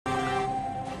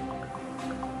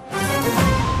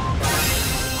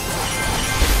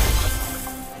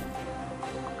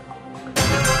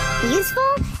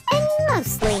useful and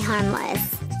mostly harmless.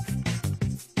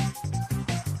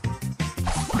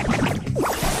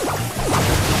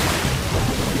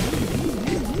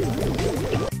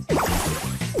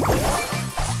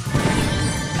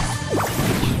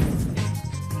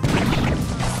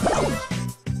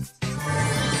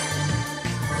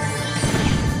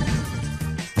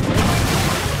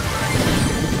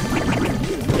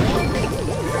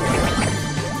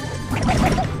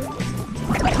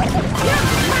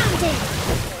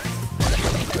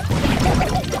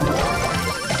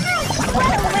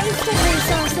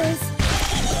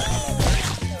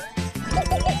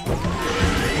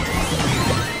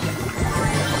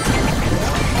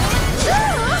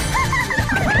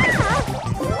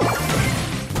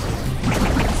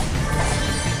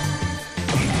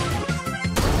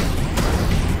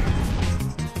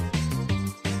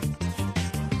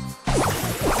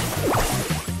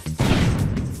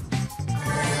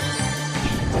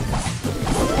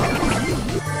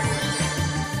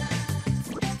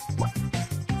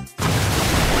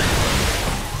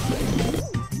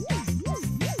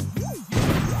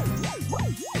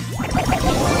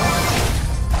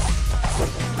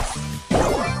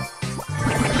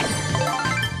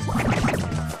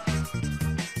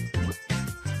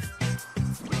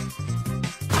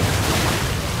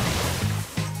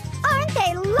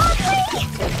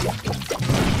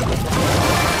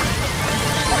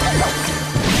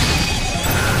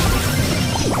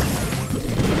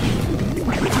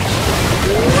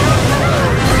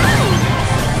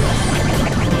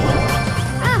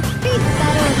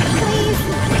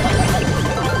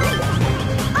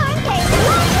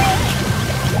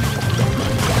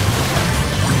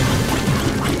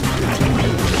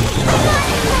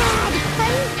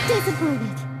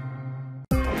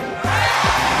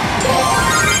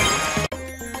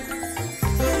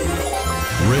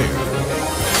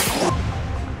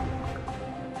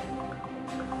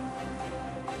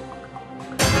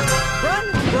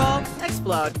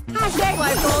 Explode. Hashtag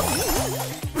life goals.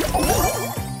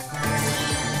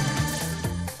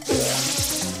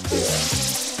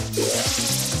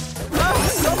 Oh,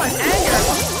 so much anger.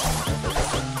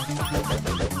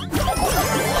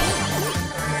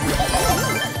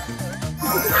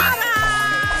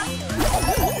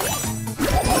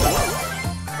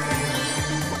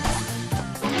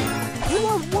 You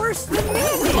are worse than me.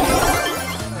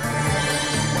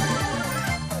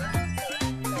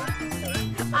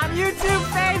 YouTube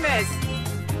famous!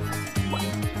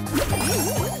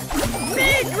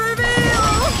 Big reveal!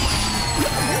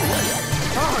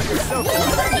 Oh, you're so cool.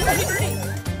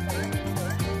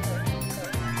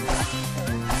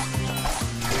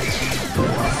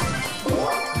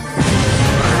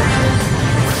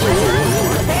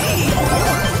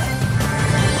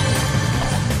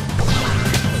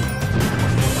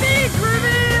 Big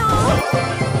reveal!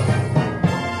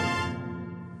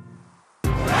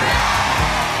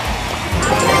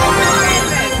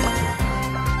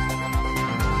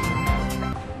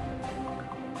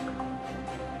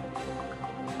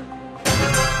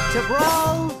 To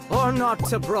brawl or not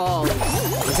to brawl?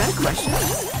 Was that a question?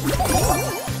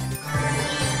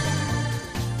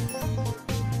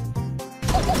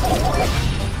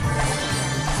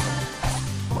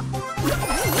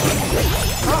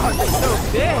 Oh, you're so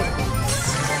big!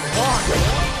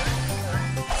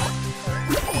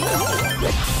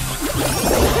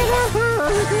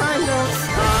 Kind of.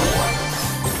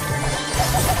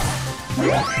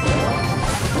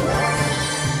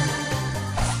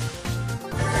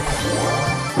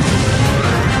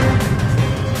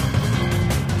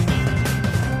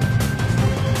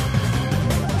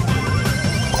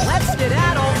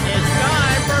 Skedaddle, it's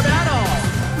time for battle!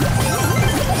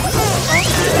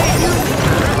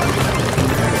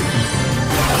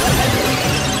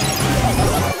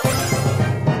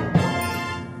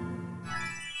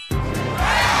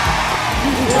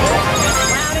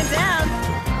 Down and down!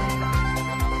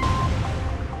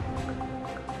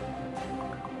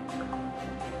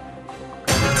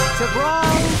 To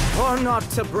brawl or not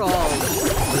to brawl?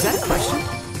 Was that a question?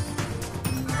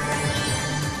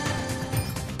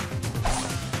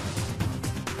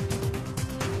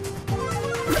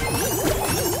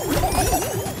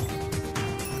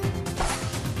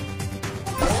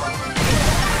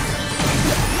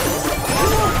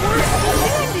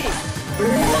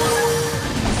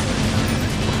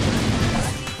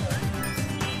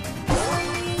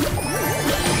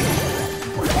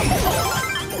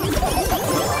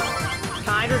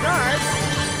 Kind regards.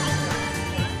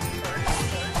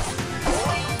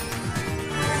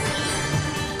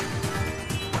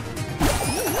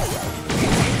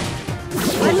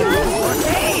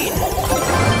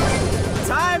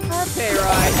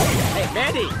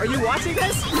 Andy, are you watching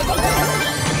this?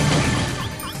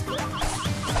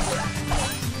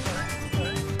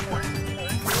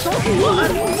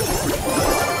 What?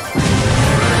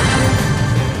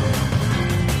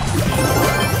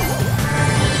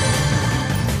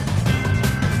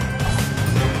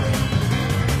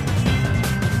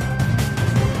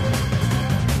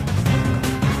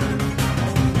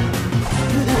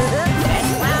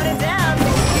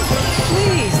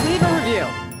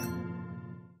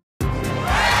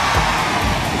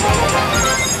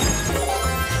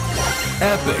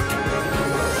 Epic.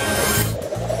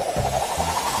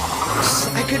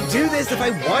 I could do this if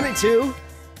I wanted to.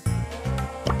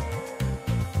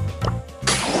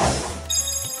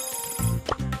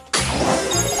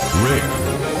 Rare.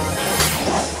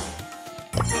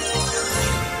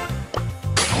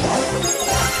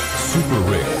 Super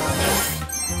rare.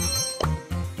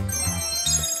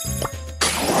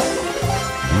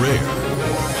 Rare.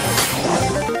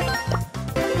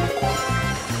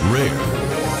 Rare.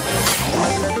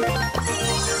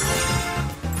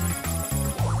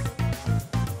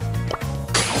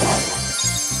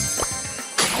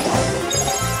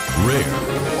 Rare.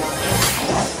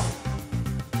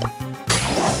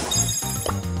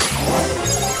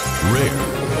 Rare.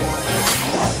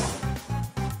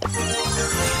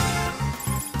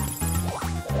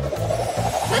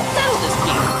 Let's settle this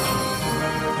game.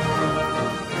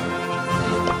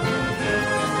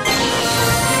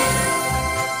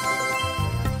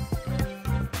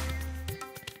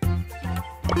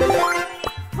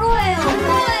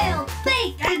 Royal,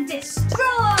 bake and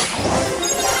destroy!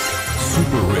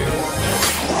 Super rare.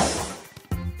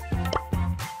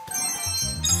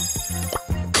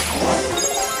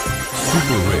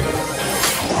 Super rare.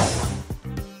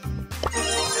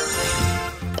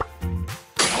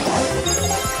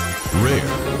 Rare.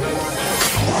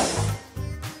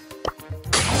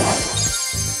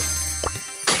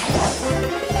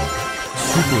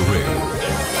 Super rare.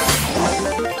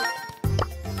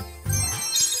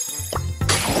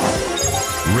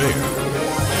 Rare.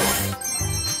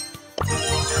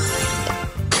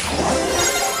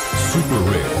 Super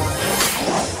rare.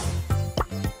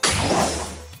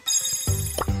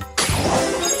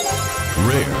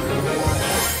 Rare.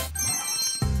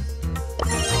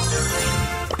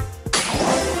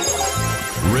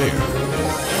 Rare.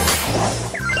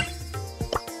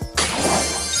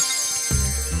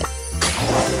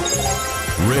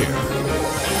 Rare.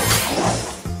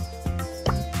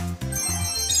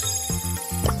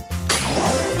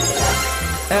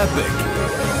 Epic.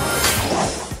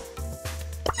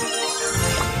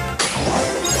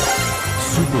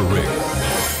 Super rare.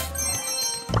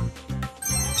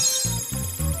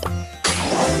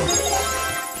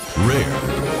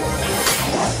 Rare.